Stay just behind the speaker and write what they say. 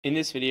In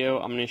this video,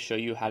 I'm going to show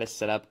you how to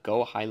set up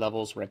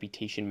GoHighLevel's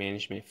reputation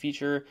management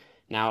feature.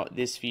 Now,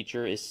 this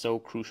feature is so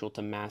crucial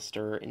to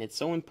master, and it's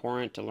so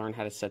important to learn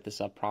how to set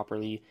this up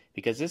properly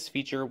because this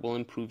feature will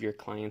improve your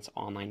client's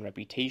online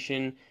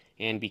reputation.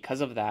 And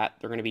because of that,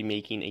 they're going to be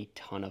making a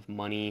ton of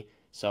money.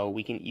 So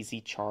we can easily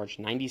charge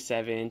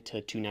 $97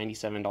 to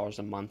 $297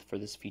 a month for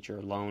this feature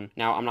alone.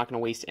 Now, I'm not going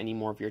to waste any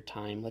more of your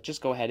time. Let's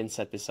just go ahead and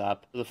set this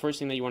up. The first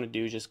thing that you want to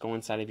do is just go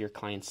inside of your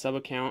client's sub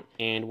account.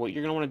 And what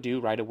you're going to want to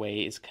do right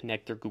away is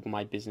connect their Google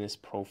My Business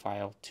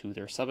profile to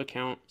their sub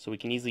account. So we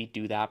can easily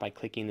do that by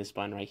clicking this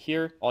button right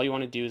here. All you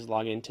want to do is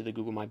log into the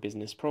Google My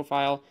Business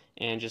profile.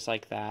 And just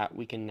like that,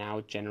 we can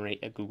now generate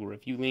a Google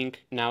review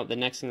link. Now, the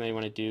next thing that you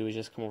want to do is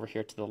just come over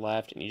here to the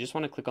left and you just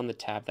want to click on the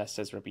tab that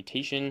says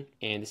reputation.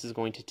 And this is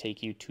going to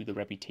take you to the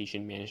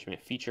reputation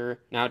management feature.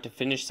 Now, to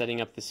finish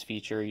setting up this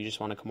feature, you just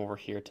want to come over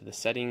here to the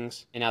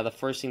settings. And now the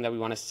first thing that we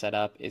want to set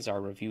up is our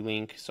review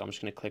link. So I'm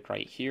just going to click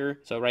right here.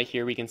 So right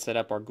here, we can set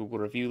up our Google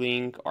review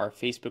link, our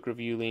Facebook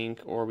review link,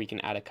 or we can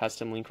add a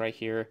custom link right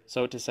here.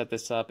 So to set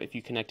this up, if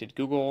you connected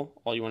Google,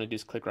 all you want to do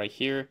is click right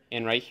here.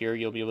 And right here,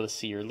 you'll be able to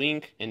see your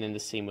link. And then the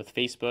same with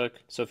Facebook.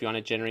 So if you want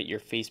to generate your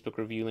Facebook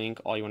review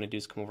link, all you want to do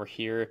is come over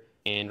here.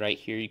 And right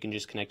here, you can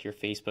just connect your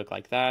Facebook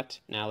like that.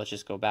 Now let's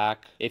just go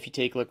back. If you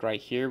take a look right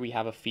here, we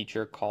have a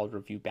feature called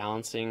review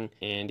balancing.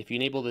 And if you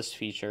enable this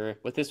feature,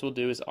 what this will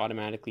do is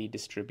automatically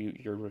distribute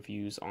your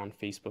reviews on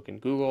Facebook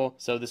and Google.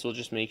 So this will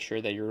just make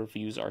sure that your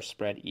reviews are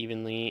spread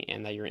evenly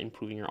and that you're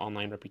improving your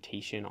online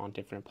reputation on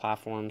different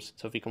platforms.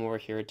 So if you come over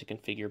here to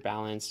configure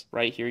balance,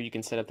 right here, you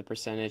can set up the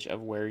percentage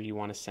of where you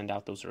want to send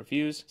out those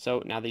reviews.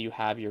 So now that you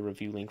have your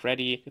review link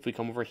ready, if we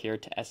come over here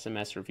to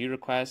SMS review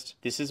request,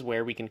 this is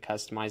where we can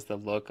customize the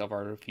look of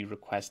our review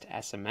request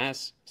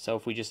SMS. So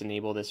if we just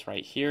enable this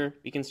right here,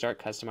 we can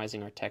start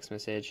customizing our text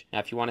message. Now,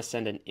 if you want to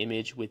send an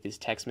image with this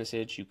text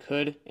message, you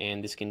could,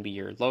 and this can be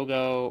your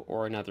logo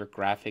or another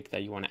graphic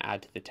that you want to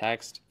add to the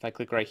text. If I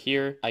click right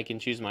here, I can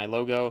choose my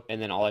logo, and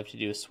then all I have to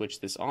do is switch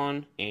this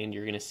on, and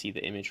you're going to see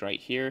the image right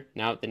here.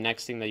 Now, the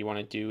next thing that you want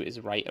to do is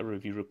write a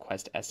review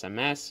request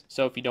SMS.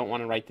 So if you don't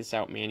want to write this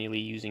out manually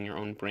using your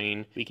own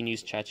brain, we can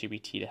use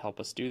ChatGPT to help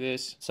us do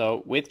this.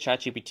 So with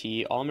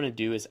ChatGPT, all I'm going to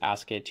do is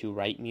ask it to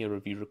write me a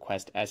review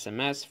request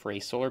SMS for a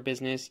solar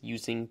business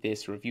using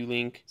this review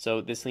link. So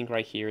this link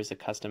right here is a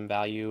custom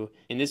value,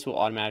 and this will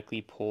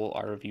automatically pull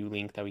our review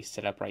link that we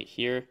set up right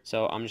here.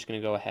 So I'm just going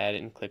to go ahead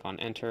and click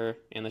on enter,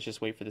 and let's just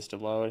wait for this to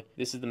load.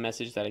 This is the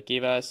message that it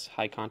gave us.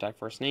 Hi, contact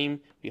first name.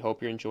 We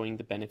hope you're enjoying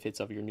the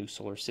benefits of your new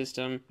solar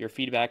system. Your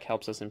feedback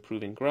helps us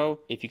improve and grow.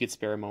 If you could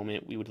spare a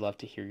moment, we would love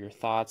to hear your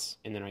thoughts.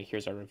 And then right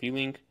here's our review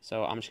link.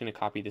 So I'm just going to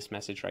copy this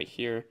message right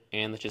here,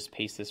 and let's just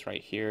paste this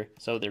right here.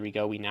 So there we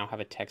go. We now have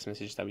a text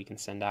message that we can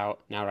send out.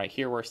 Now right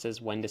here where it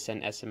says when to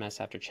send SMS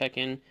after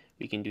check-in,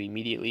 we can do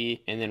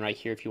immediately. And then right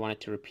here, if you want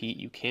it to repeat,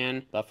 you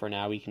can, but for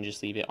now we can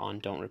just leave it on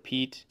don't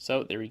repeat.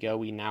 So there we go.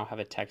 We now have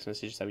a text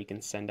message that we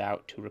can send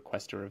out to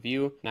request a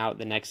review. Now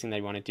the next thing that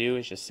you want to do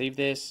is just save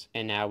this,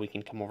 and now we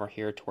can come over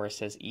here to where it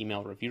says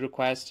email review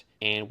request,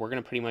 and we're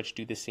going to pretty much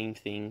do the same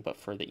thing but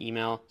for the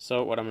email.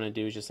 So what I'm going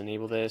to do is just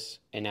enable this,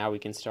 and now we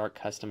can start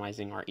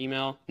customizing our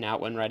email. Now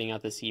when writing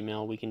out this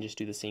email, we can just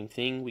do the same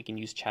thing. We can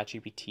use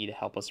ChatGPT to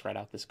help us write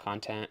out this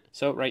content.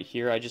 So right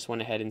here, I just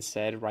went ahead and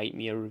said write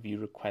me a review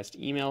request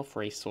email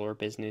for a solar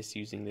business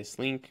using this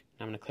link.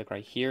 I'm going to click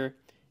right here,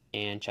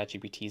 and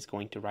ChatGPT is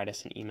going to write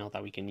us an email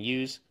that we can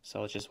use.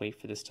 So let's just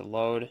wait for this to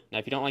load. Now,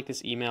 if you don't like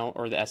this email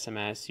or the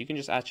SMS, you can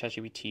just ask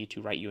ChatGPT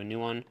to write you a new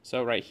one.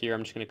 So right here,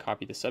 I'm just going to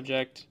copy the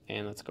subject,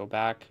 and let's go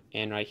back.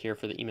 And right here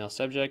for the email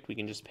subject, we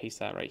can just paste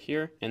that right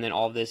here. And then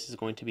all of this is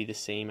going to be the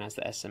same as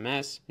the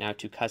SMS. Now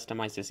to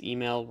customize this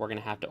email, we're going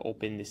to have to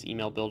open this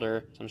email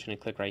builder. So I'm just going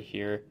to click right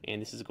here,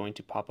 and this is going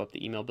to pop up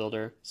the email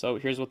builder. So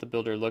here's what the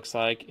builder looks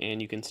like,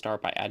 and you can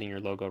start by adding your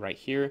logo right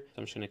here. So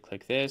I'm just going to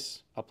click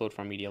this, upload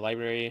from media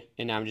library,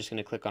 and now I'm just going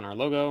to click on our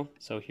logo.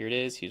 So here it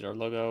is. Here's our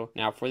logo.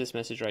 Now for this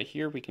message right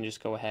here, we can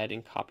just go ahead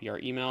and copy our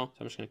email. So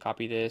I'm just going to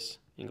copy this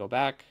and go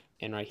back.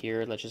 And right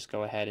here, let's just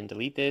go ahead and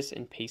delete this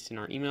and paste in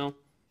our email.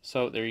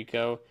 So there you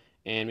go.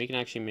 And we can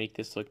actually make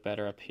this look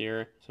better up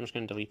here. So I'm just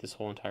going to delete this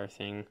whole entire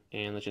thing,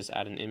 and let's just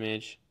add an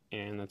image,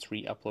 and let's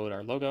re-upload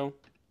our logo.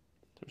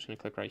 So I'm just going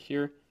to click right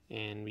here,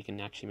 and we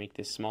can actually make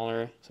this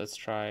smaller. So let's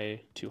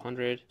try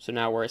 200. So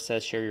now where it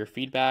says share your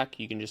feedback,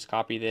 you can just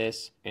copy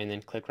this and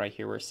then click right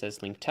here where it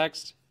says link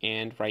text.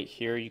 And right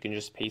here, you can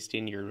just paste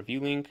in your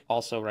review link.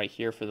 Also right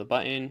here for the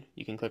button,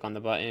 you can click on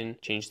the button,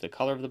 change the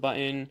color of the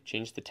button,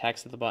 change the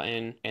text of the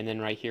button. And then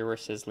right here where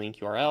it says link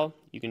URL,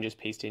 you can just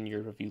paste in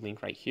your review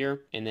link right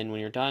here. And then when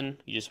you're done,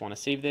 you just want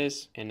to save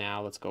this. And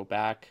now let's go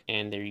back,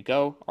 and there you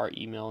go. Our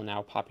email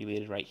now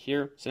populated right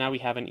here. So now we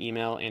have an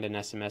email and an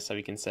SMS that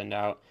we can send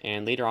out.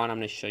 And later on, I'm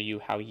going to show you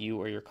how you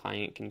or your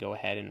client can go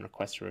ahead and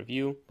request a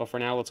review. But for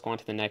now, let's go on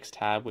to the next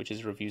tab, which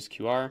is reviews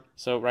QR.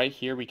 So right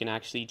here, we can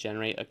actually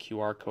generate a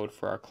QR code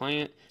for our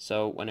client.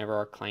 So whenever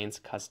our client's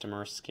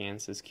customer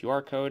scans this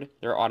QR code,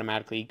 they're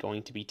automatically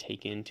going to be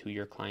taken to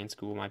your client's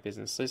Google My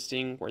Business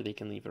listing where they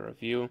can leave a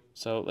review.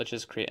 So let's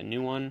just create a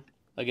new one.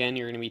 Again,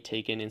 you're going to be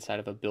taken inside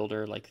of a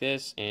builder like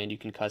this, and you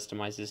can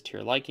customize this to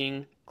your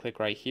liking. Click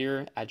right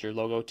here, add your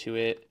logo to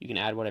it. You can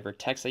add whatever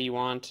text that you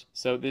want.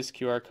 So this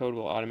QR code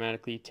will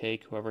automatically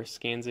take whoever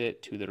scans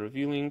it to the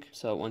review link.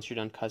 So once you're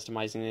done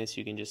customizing this,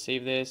 you can just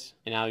save this,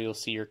 and now you'll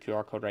see your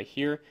QR code right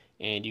here,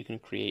 and you can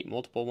create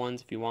multiple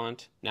ones if you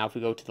want. Now if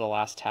we go to the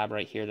last tab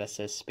right here that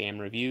says spam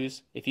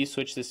reviews, if you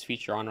switch this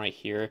feature on right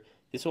here,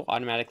 this will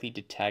automatically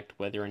detect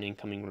whether an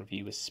incoming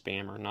review is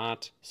spam or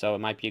not. So it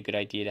might be a good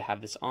idea to have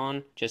this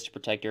on just to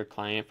protect your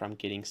client from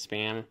getting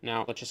spam.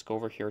 Now let's just go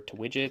over here to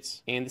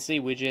widgets. And this is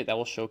a widget that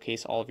will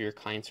showcase all of your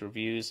clients'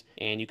 reviews.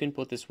 And you can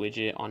put this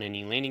widget on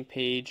any landing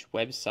page,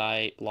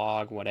 website,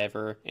 blog,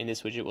 whatever. And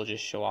this widget will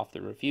just show off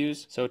the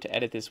reviews. So to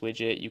edit this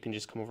widget, you can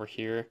just come over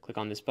here, click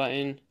on this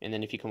button. And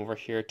then if you come over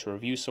here to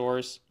review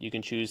source, you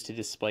can choose to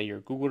display your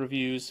Google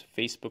reviews,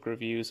 Facebook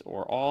reviews,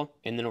 or all.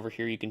 And then over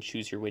here, you can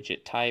choose your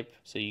widget type.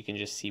 So you can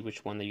just see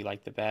which one that you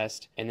like the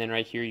best. And then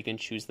right here you can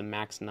choose the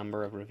max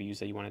number of reviews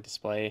that you want to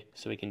display.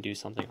 So we can do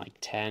something like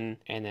 10,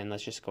 and then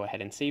let's just go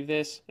ahead and save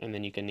this, and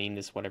then you can name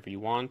this whatever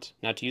you want.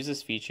 Now to use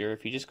this feature,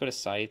 if you just go to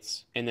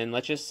sites, and then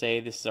let's just say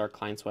this is our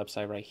client's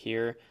website right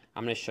here,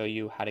 I'm going to show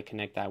you how to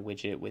connect that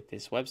widget with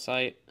this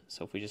website.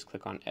 So if we just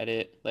click on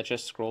edit, let's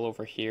just scroll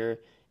over here.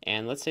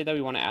 And let's say that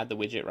we want to add the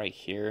widget right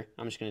here.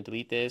 I'm just going to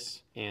delete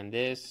this,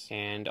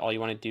 and all you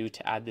want to do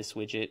to add this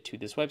widget to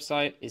this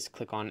website is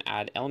click on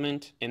add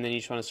element, and then you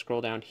just want to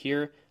scroll down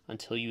here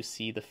until you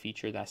see the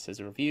feature that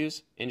says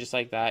reviews. And just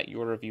like that,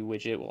 your review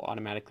widget will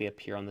automatically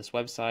appear on this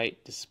website,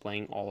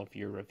 displaying all of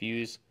your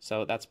reviews.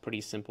 So that's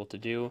pretty simple to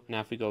do. Now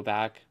if we go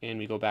back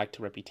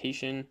to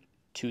reputation,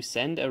 to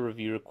send a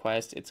review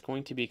request, it's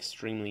going to be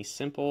extremely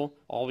simple.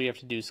 All we have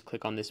to do is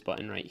click on this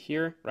button right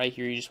here. Right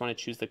here, you just want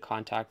to choose the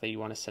contact that you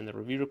want to send the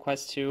review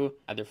request to,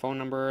 add their phone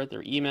number,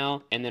 their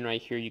email, and then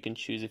right here you can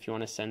choose if you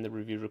want to send the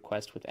review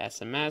request with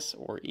SMS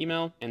or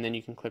email, and then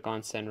you can click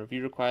on send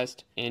review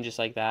request, and just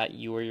like that,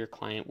 you or your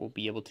client will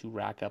be able to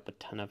rack up a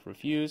ton of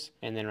reviews.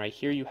 And then right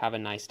here, you have a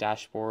nice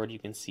dashboard. You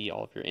can see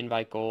all of your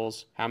invite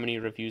goals, how many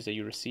reviews that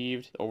you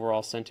received, the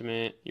overall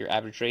sentiment, your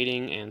average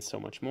rating, and so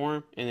much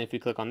more. And if you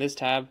click on this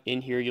tab,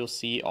 in here you'll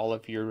see all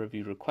of your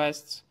review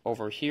requests.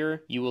 Over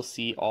here you will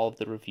see all of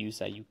the reviews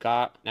that you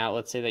got. Now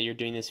let's say that you're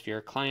doing this for your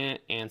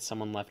client and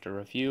someone left a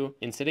review.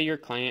 Instead of your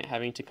client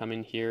having to come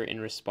in here and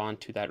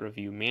respond to that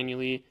review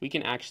manually, we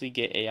can actually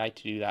get AI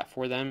to do that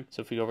for them.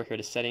 So if we go over here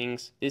to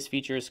settings, this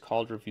feature is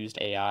called Reviews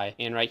AI,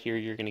 and right here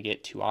you're going to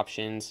get two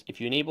options.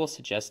 If you enable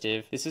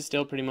suggestive, this is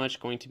still pretty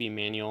much going to be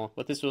manual.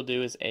 What this will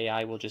do is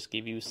AI will just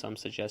give you some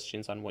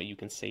suggestions on what you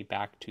can say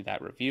back to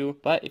that review.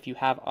 But if you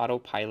have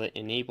autopilot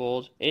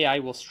enabled, AI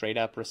will straight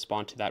up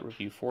respond to that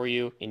review for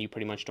you, and you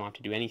pretty much don't have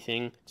to do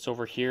anything. So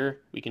over here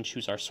we can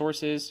choose our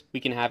sources. We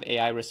can have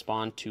AI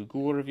respond to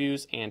Google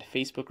reviews and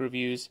Facebook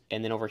reviews,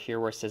 and then over here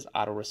where it says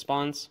auto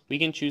response, we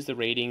can choose the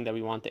rating that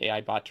we want the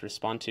AI bot to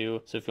respond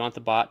to. So if you want the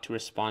bot to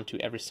respond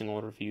to every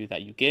single review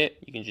that you get,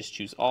 you can just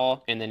choose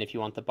all. And then if you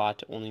want the bot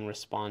to only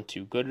respond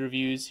to good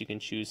reviews, you can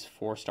choose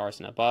 4 stars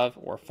and above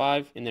or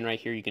 5. And then right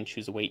here you can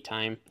choose a wait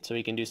time, so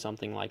we can do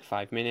something like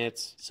 5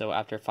 minutes. So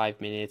after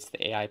 5 minutes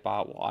the AI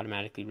bot will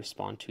automatically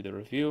respond to the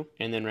review.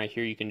 And then right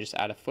here you can just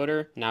add a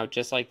footer. Now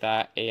just like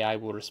that, AI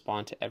will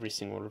respond to every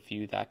single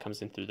review that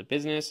comes in through the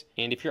business.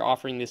 And if you're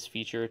offering this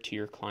feature to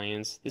your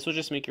clients, this will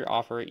just make your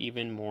offer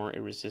even more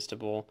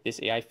irresistible. This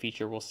AI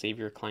feature will save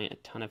your client a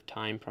ton of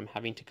time from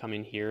having to come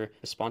in here,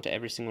 respond to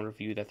every single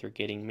review that they're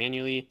getting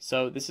manually.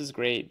 So this is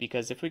great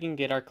because if we can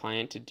get our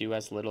client to do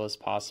as little as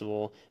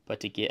possible but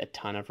to get a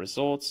ton of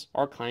results,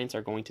 our clients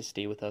are going to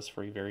stay with us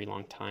for a very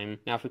long time.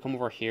 Now if we come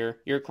over here,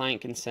 your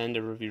client can send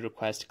a review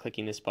request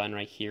clicking this button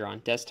right here on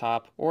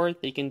desktop, or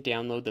they can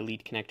download the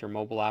Lead Connector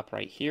mobile app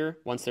right here.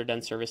 Once they're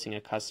done servicing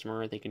a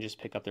customer, they can just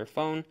pick up their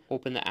phone,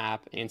 open the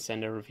app, and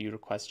send a review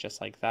request just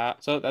like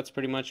that. So that's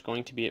pretty much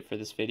going to be it for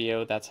this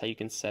video. That's how you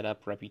can set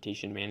up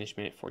reputation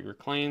management for your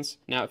clients.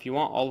 Now if you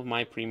want all of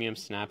my premium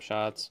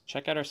snapshots,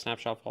 check out our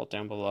snapshot vault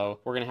down below.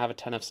 We're going to have a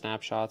ton of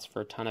snapshots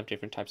for a ton of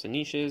different types of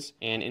niches,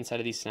 and inside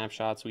of these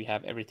snapshots we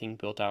have everything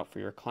built out for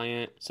your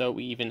client. So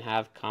we even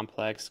have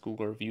complex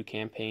Google review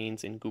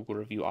campaigns and Google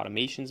review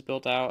automations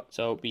built out,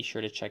 so be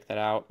sure to check that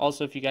out.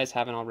 Also, if you guys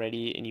haven't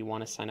already and you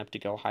want to sign up to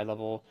Go High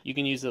Level, you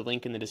can use the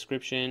link in the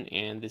description,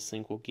 and this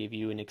link will give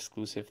you an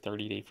exclusive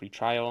 30-day free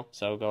trial.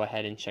 So go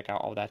ahead and check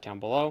out all that down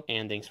below,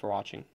 and thanks for watching.